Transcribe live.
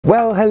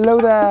Well, hello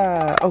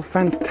there! Oh,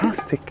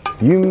 fantastic!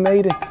 You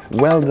made it!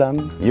 Well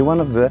done! You're one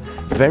of the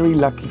very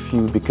lucky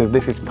few because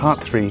this is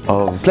part 3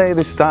 of Play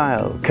This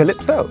Style,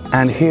 Calypso.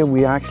 And here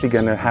we are actually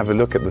going to have a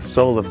look at the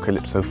soul of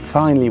Calypso.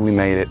 Finally we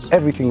made it.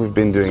 Everything we've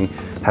been doing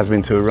has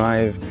been to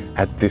arrive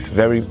at this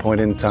very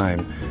point in time.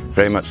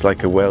 Very much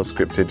like a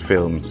well-scripted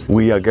film.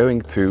 We are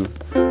going to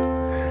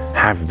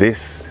have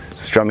this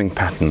strumming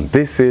pattern.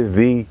 This is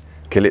the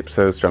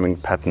Calypso strumming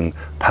pattern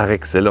par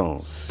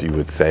excellence, you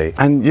would say.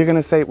 And you're going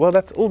to say, well,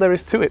 that's all there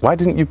is to it. Why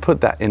didn't you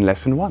put that in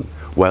lesson 1?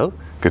 Well,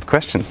 good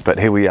question. But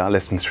here we are,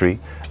 lesson 3,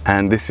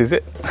 and this is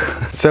it.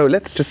 So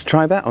let's just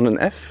try that on an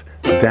F.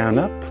 Down,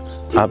 up,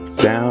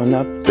 down,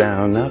 up,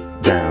 down,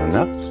 up, down,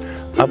 up,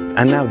 up.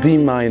 And now D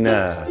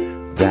minor.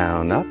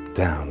 Down, up,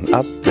 down,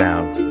 up,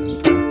 down,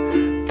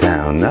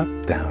 down,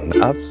 up, down,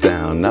 up,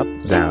 down,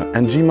 up, down.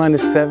 And G minor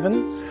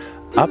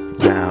 7. Up,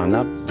 down,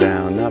 up,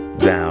 down, up,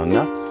 down,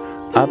 up.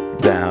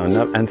 Up, down,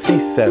 up, and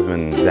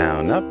C7,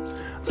 down, up,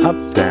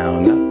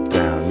 down, up,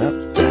 down,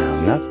 up,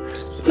 down,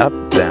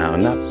 up,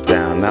 down, up,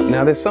 down, up.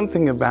 Now there's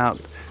something about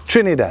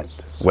Trinidad,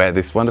 where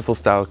this wonderful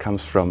style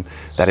comes from,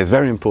 that is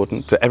very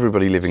important to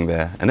everybody living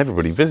there, and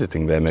everybody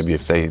visiting there, maybe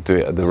if they do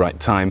it at the right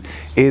time,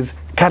 is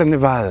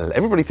Carnaval.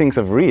 Everybody thinks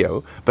of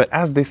Rio, but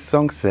as this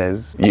song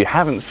says, you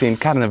haven't seen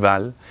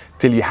Carnaval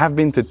till you have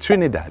been to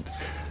Trinidad.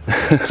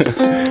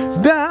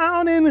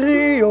 Down in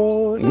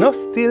Rio, no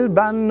steel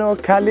band, no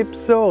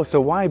calypso.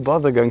 So why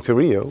bother going to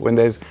Rio when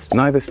there's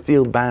neither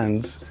steel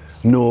bands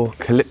nor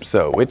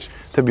calypso, which,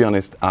 to be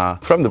honest, are,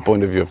 from the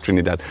point of view of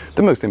Trinidad,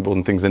 the most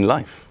important things in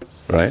life,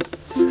 right?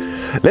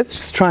 Let's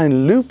just try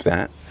and loop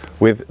that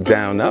with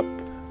down, up,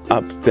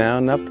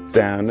 down, up,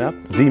 down, up,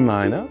 D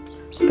minor,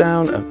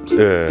 down, up,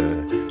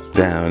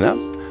 down, up,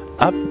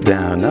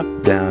 down,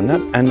 up, down,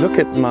 up, and look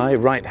at my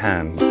right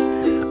hand.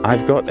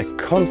 I've got a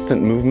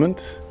constant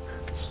movement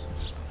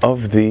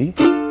of the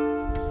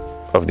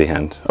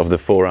hand, of the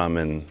forearm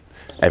and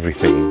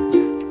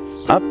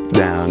everything. Up,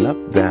 down,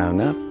 up,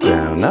 down, up,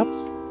 down, up,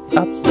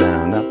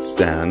 down, up,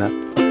 down, up.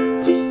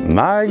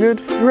 My good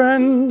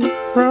friend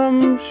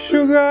from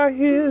Sugar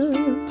Hill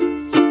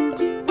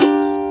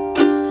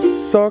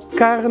saw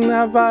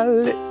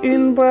Carnaval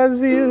in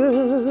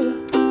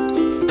Brazil.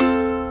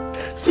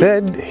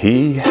 Said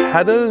he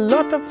had a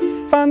lot of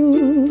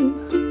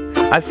fun.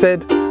 I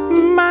said,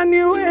 man,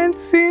 you ain't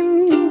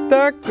seen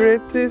the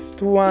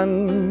greatest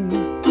one.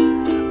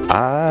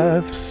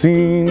 I've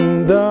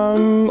seen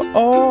them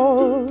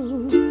all.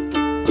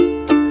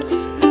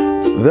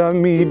 The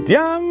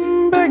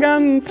medium, big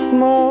and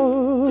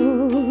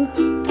small.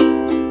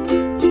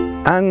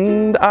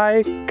 And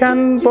I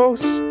can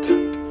boast,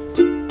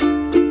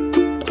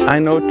 I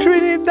know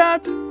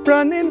Trinidad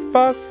running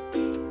fast.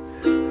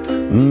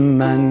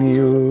 Man,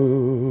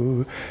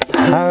 you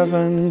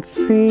haven't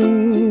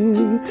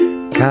seen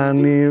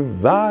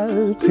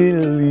Carnival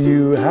till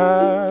you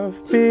have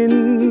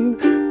been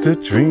to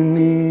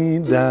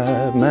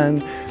Trinidad,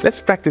 man. Let's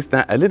practice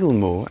that a little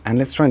more and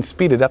let's try and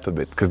speed it up a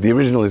bit because the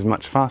original is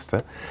much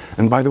faster.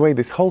 And by the way,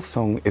 this whole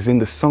song is in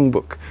the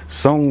songbook,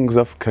 Songs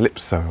of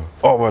Calypso.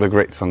 Oh, what a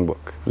great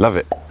songbook. Love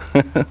it.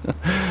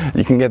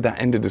 You can get that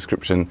in the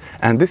description.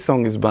 And this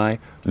song is by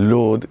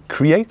Lord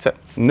Creator.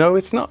 No,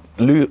 it's not.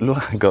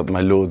 I got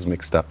my Lords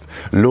mixed up.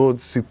 Lord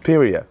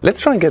Superior. Let's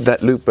try and get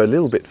that loop a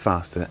little bit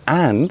faster.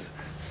 And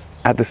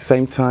at the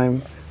same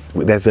time,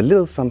 there's a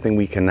little something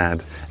we can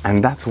add,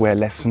 and that's where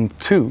lesson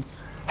 2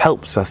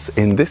 helps us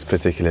in this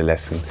particular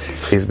lesson,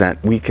 is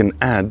that we can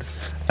add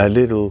a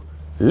little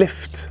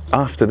lift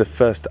after the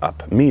first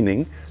up,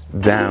 meaning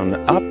down,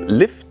 up,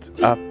 lift,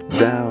 up,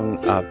 down,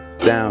 up,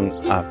 down,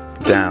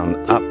 up, down,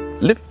 up,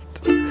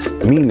 lift,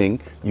 meaning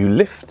you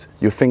lift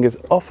your fingers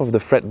off of the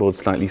fretboard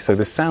slightly so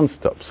the sound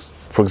stops.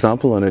 For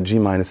example, on a G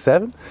minor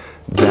 7,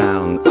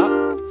 down,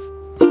 up,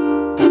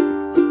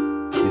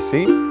 you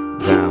see,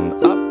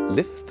 down, up,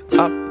 lift,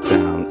 up,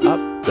 down,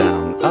 up,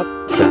 down,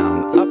 up,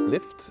 down, up,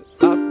 lift,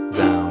 up,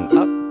 down,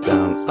 up,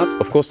 down,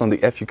 up. Of course, on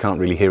the F you can't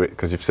really hear it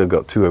because you've still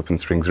got 2 open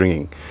strings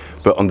ringing.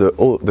 But on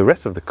the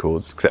rest of the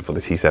chords, except for the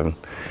T7,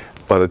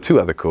 by the 2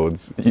 other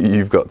chords,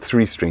 you've got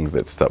 3 strings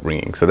that stop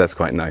ringing. So that's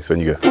quite nice when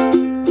you go.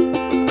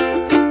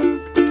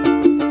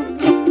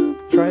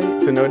 Try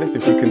to notice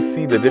if you can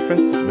see the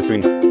difference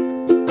between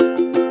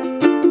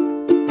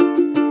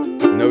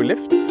no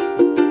lift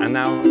and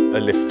now a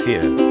lift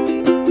here.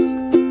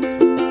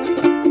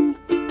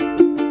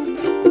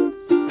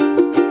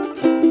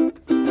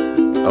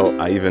 Oh,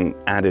 I even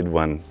added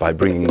one by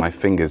bringing my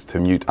fingers to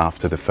mute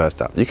after the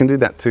first up. You can do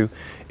that too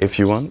if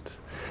you want.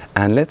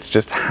 And let's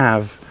just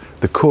have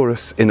the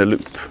chorus in a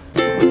loop.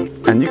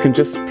 And you can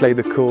just play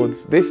the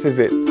chords. This is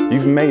it.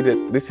 You've made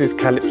it. This is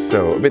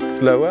Calypso. A bit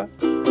slower.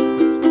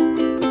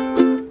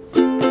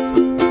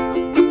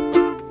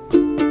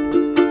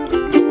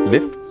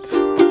 Lift.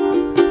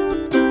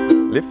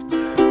 Lift.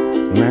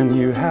 Man,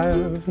 you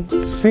haven't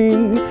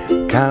seen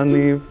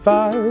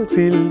Carnival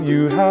till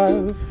you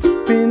have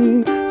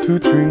been to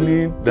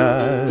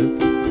Trinidad.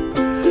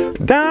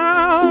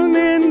 Down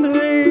in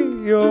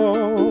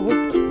Rio,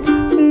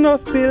 no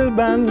steel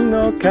band,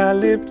 no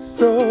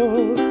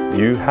calypso.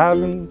 You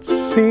haven't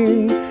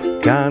seen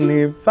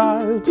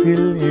carnival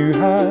till you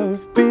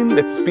have been.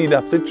 Let's speed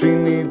up the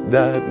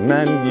Trinidad,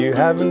 man. You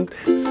haven't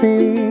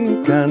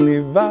seen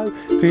carnival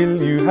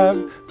till you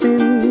have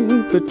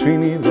been to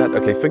Trinidad.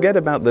 Okay, forget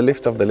about the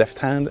lift of the left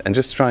hand and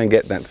just try and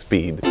get that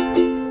speed.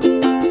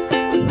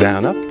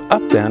 Down, up,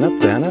 up, down, up,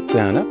 down, up,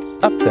 down, up,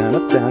 up, down,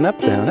 up, down, up,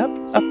 down, up,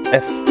 up,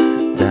 F.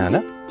 Down,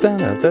 up,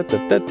 down, up, da, da,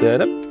 da, da,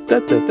 da, da,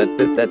 da, da,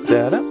 da,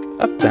 da, da,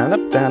 up, down, up,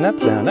 down, up,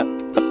 down, up,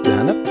 up,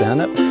 down, up, down,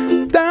 up,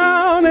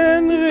 down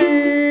in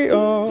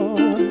Rio.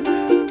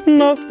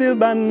 No steel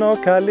band, no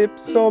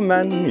calypso,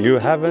 man. You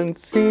haven't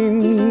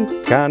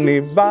seen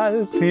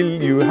carnival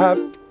till you have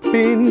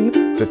been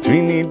to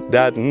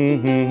Trinidad.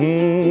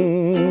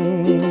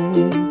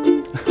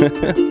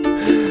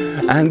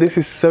 And this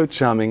is so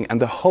charming, and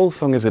the whole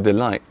song is a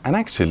delight. And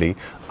actually,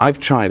 I've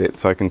tried it,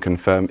 so I can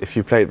confirm, if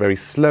you play it very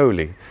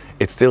slowly,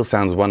 it still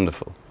sounds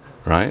wonderful,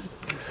 right?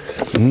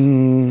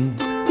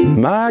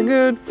 My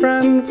good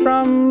friend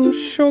from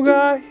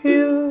Sugar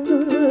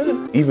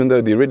Hill, even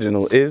though the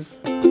original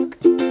is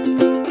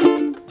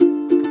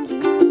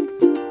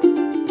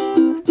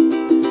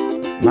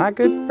my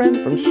good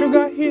friend from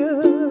Sugar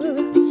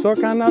Hill saw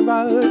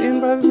Carnival in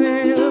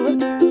Brazil,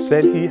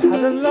 said he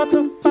had a lot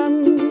of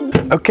fun.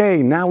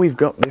 Okay, now we've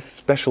got this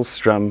special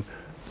strum,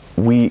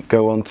 we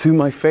go on to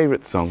my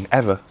favorite song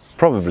ever,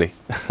 probably.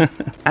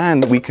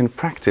 And we can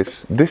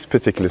practice this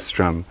particular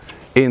strum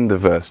in the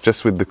verse,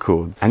 just with the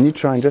chords. And you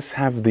try and just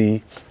have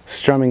the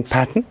strumming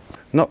pattern,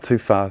 not too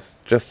fast,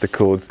 just the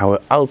chords, our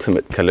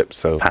ultimate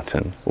calypso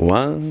pattern.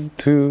 1,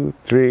 2,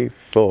 3,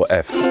 4,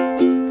 F.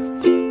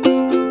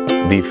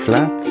 B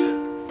flat,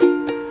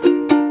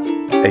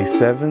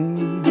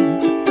 A7,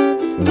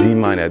 D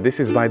minor. This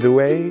is, by the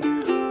way,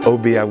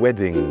 Obia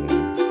Wedding.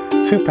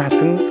 2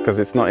 patterns, because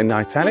it's not in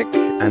italic,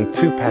 and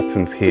 2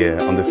 patterns here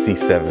on the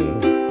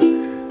C7.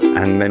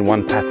 And then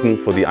 1 pattern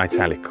for the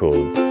italic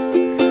chords.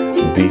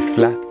 B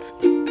flat,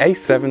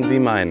 A7, D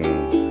minor.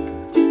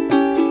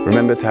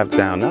 Remember to have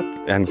down, up,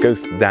 and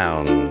ghost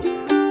down.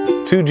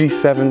 2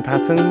 G7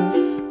 patterns,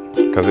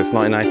 because it's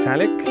not in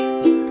italic.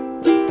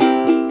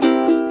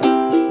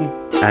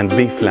 And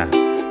B flat,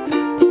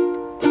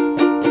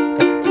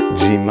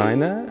 G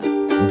minor,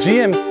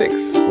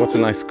 GM6, what a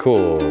nice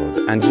chord,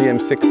 and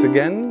GM6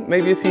 again,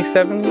 maybe a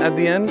C7 at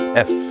the end,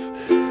 F.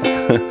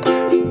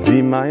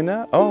 D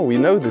minor, oh, we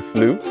know this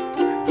loop.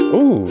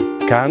 Ooh,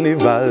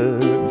 Carnival,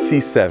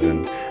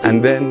 C7,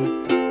 and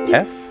then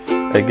F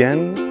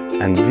again,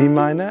 and D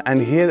minor,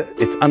 and here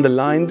it's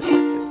underlined,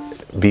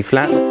 B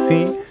flat,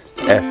 C,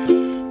 F.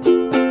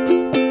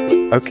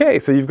 Okay,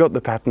 so you've got the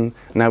pattern.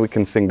 Now we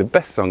can sing the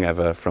best song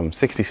ever from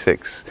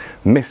 '66.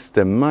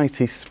 Mr.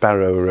 Mighty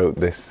Sparrow wrote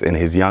this in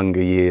his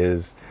younger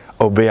years.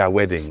 Obea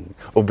Wedding.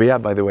 Obea,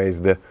 by the way, is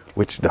the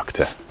witch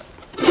doctor.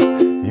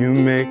 You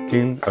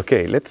making...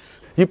 Okay,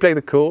 you play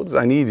the chords.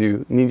 I need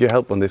your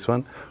help on this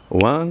one.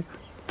 1,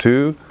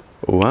 2,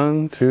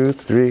 1, 2,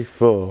 3,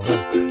 4.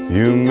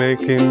 You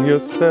making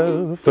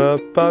yourself a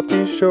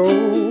puppy show.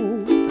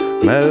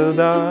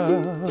 Melda,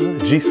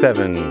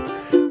 G7.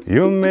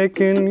 You're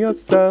making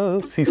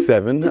yourself,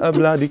 C7, a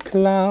bloody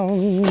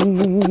clown.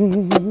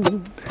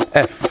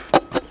 F.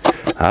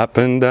 Up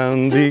and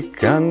down the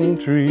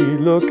country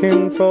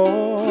looking for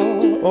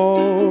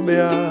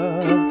Obia.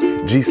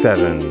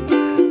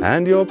 G7.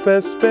 And your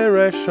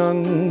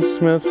perspiration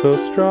smells so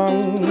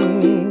strong.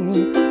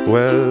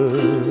 Well,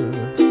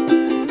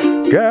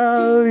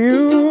 girl,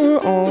 you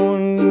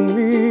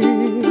only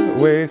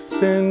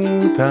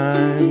wasting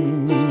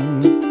time.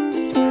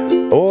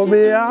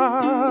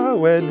 Obia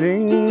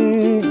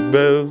wedding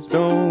bells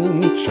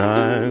don't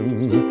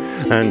chime,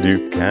 and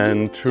you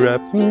can't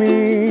trap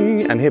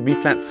me. And here B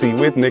flat C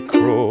with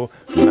necromancy.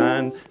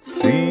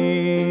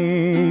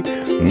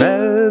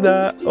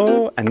 Melda,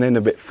 oh, and then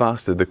a bit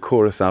faster, the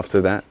chorus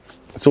after that.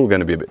 It's all going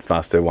to be a bit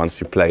faster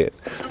once you play it.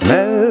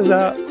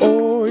 Melda,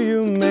 oh,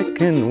 you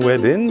making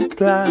wedding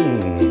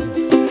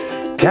plans,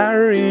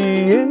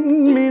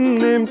 carrying me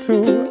name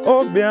to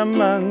Obia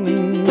man.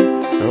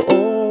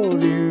 All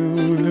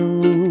you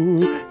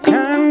do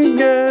can't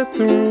get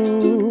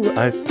through.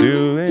 I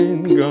still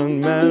ain't gonna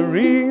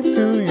marry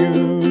to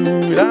you.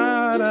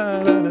 Da,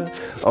 da, da, da.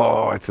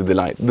 Oh, it's a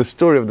delight. The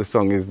story of the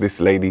song is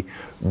this lady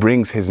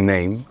brings his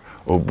name,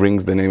 or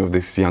brings the name of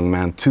this young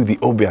man to the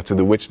Obia, to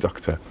the witch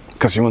doctor,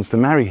 because she wants to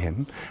marry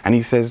him. And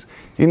he says,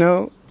 you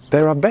know,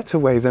 there are better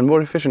ways and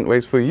more efficient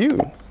ways for you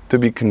to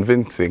be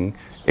convincing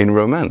in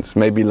romance.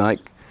 Maybe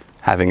like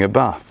having a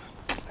bath.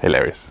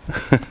 Hilarious.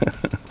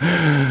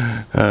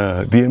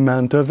 The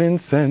amount of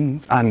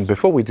incense. And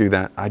before we do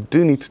that, I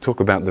do need to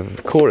talk about the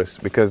chorus,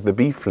 because the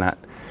B flat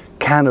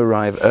can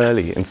arrive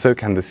early, and so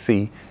can the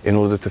C, in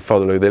order to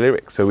follow the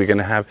lyrics. So we're going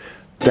to have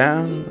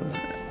down,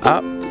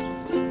 up,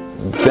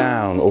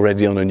 down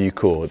already on a new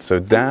chord. So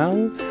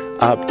down,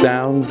 up,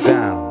 down,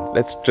 down.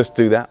 Let's just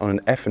do that on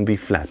an F and B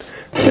flat.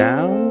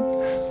 Down,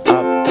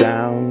 up,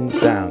 down,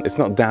 down. It's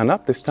not down,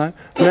 up this time.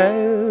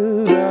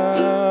 Melda,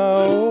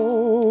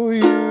 oh,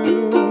 you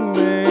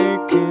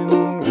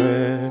making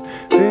where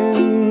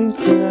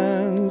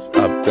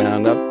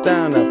down, up,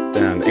 down, up,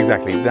 down.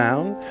 Exactly,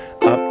 down,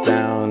 up,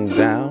 down,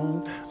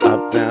 down,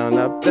 up, down,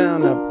 up,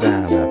 down, up,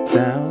 down, up,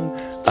 down,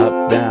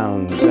 up,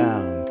 down,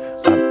 down,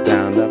 up,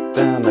 down, up,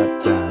 down,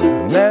 up,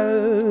 down.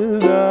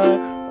 Melda,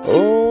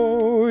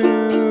 oh,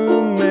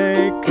 you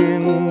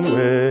making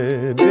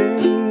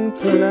wedding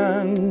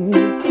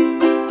plans,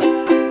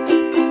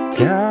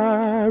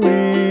 carrying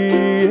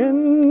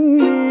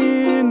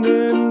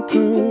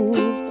into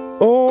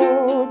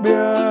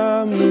Obiaman.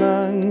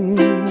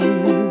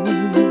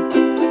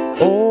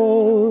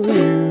 All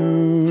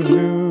you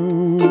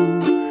do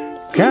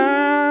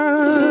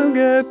can't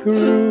get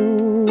through.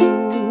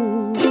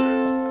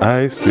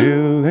 I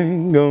still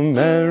ain't gonna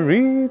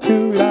marry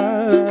to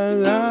la la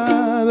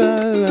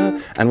la la.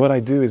 And what I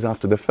do is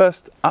after the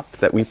first up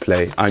that we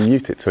play, I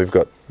mute it. So we've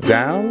got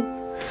down,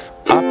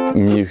 up,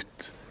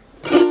 mute,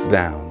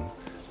 down,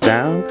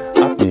 down,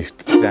 up,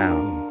 mute,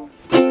 down.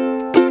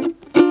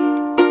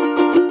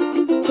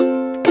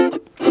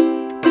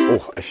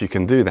 Oh, if you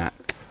can do that,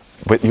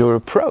 but you're a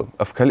pro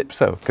of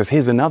calypso, because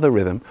here's another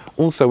rhythm,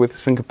 also with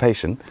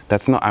syncopation.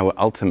 That's not our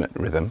ultimate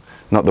rhythm,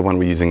 not the one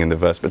we're using in the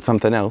verse, but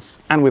something else,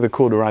 and with a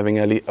chord arriving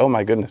early. Oh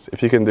my goodness,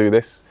 if you can do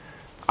this,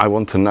 I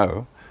want to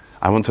know.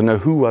 I want to know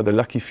who are the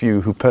lucky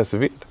few who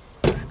persevered,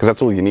 because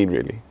that's all you need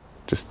really.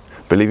 Just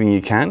believing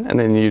you can, and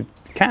then you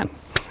can.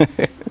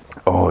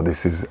 Oh,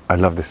 I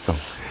love this song.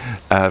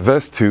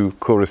 Verse 2,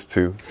 chorus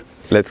 2,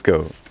 let's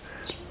go.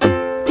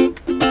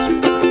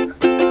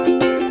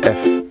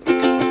 F.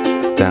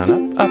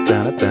 Down, up,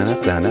 down, up, down,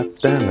 up, down, up,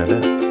 down,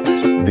 up.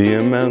 The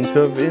amount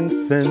of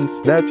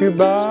incense that you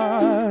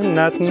burn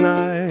at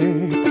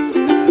night,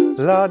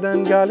 lard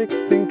and garlic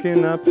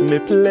stinking up me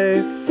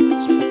place.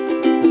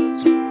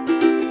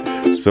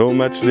 So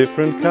much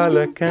different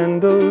color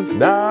candles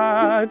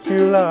that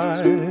you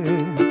light,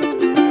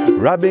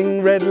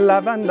 rubbing red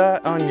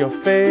lavender on your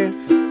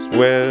face.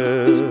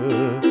 Well,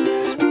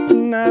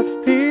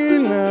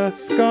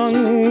 nastiness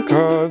gone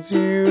cause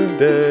you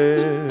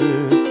dead.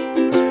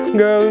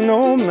 Girl,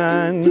 no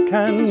man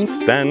can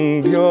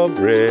stand your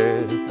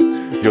breath.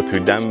 You're too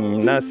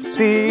damn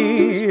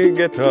nasty,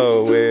 get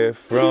away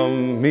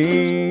from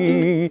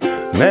me.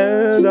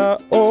 Melda,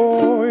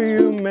 oh,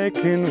 you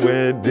making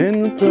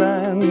wedding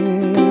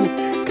plans,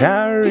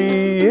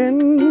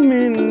 carrying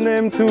me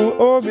name to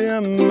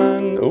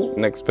Obiaman. Oh,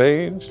 next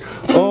page.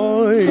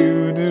 All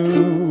you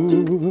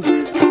do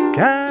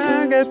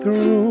can't get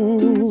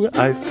through.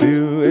 I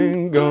still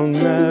ain't gonna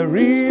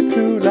marry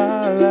to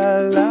la la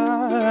la.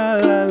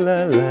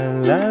 La la la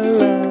la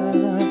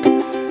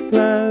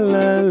la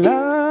la la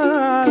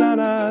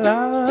la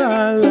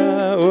la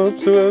la.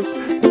 Oops, oops.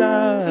 La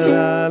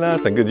la la.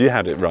 Thank God you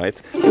had it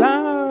right. La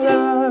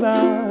la la.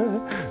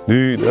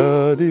 Dee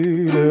da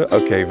dee da.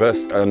 Okay,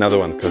 verse another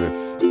one because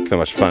it's so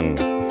much fun.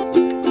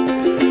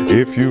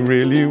 If you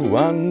really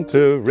want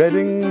a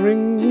wedding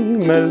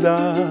ring,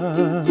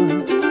 Melda,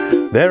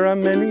 there are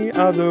many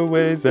other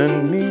ways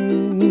and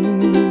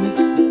means,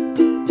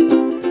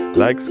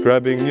 like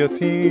scrubbing your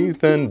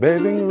teeth and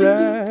bathing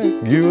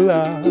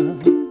regular.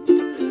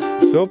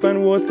 Soap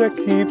and water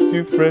keeps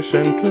you fresh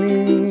and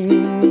clean.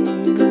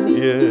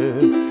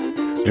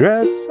 Yeah,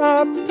 dress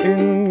up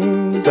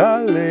in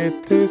the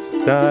latest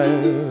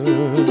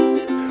style.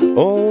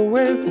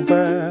 Always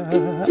wear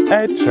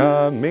a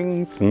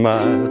charming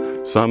smile.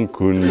 Some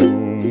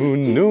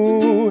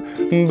kunumunu,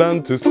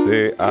 bound to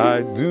say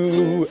I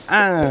do.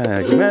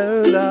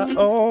 Melda,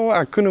 oh,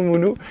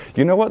 kunumunu.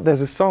 You know what?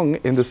 There's a song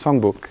in the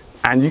songbook,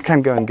 and you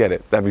can go and get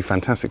it. That'd be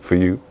fantastic for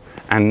you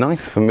and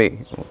nice for me.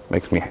 It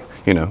makes me,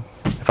 you know,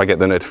 if I get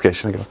the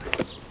notification, I go,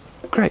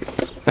 great.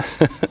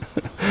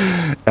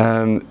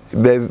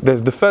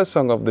 There's the first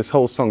song of this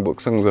whole songbook,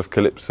 Songs of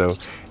Calypso,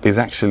 is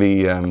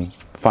actually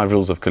 5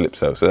 Rules of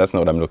Calypso, so that's not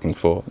what I'm looking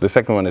for. The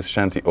second one is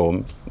Shanty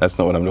Om, that's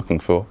not what I'm looking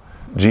for.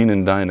 Jean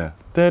and Dinah,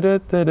 da da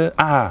da da.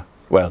 Ah,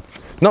 well,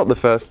 not the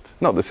first,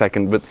 not the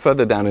second, but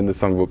further down in the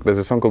songbook, there's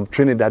a song called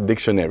Trinidad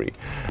Dictionary,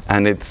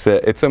 and it's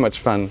so much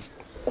fun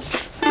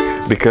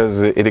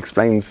because it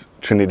explains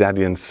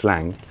Trinidadian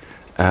slang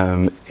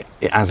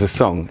as a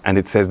song, and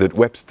it says that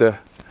Webster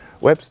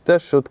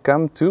should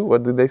come to,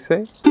 what did they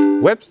say?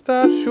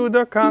 Webster should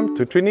have come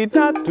to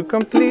Trinidad to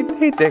complete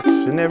a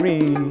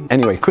dictionary.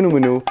 Anyway,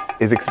 kunumunu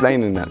is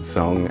explained in that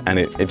song, and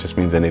it just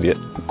means an idiot.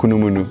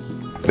 Kunumunu.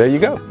 There you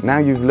go. Now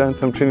you've learned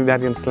some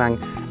Trinidadian slang,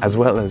 as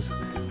well as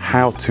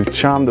how to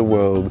charm the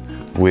world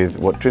with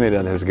what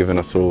Trinidad has given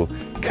us all,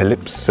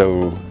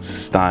 calypso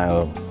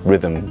style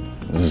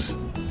rhythms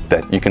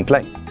that you can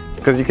play.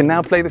 Because you can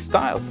now play this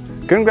style.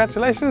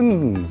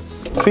 Congratulations!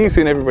 See you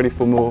soon, everybody,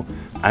 for more.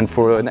 And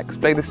for our next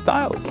Play This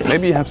Style,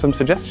 maybe you have some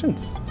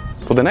suggestions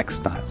for the next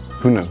style.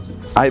 Who knows?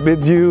 I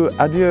bid you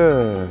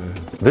adieu.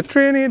 The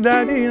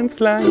Trinidadian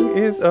slang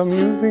is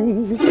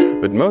amusing,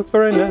 but most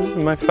foreigners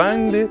might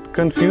find it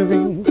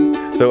confusing.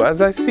 So as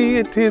I see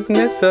it is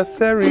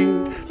necessary,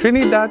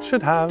 Trinidad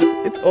should have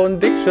its own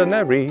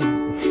dictionary.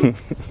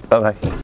 Bye-bye.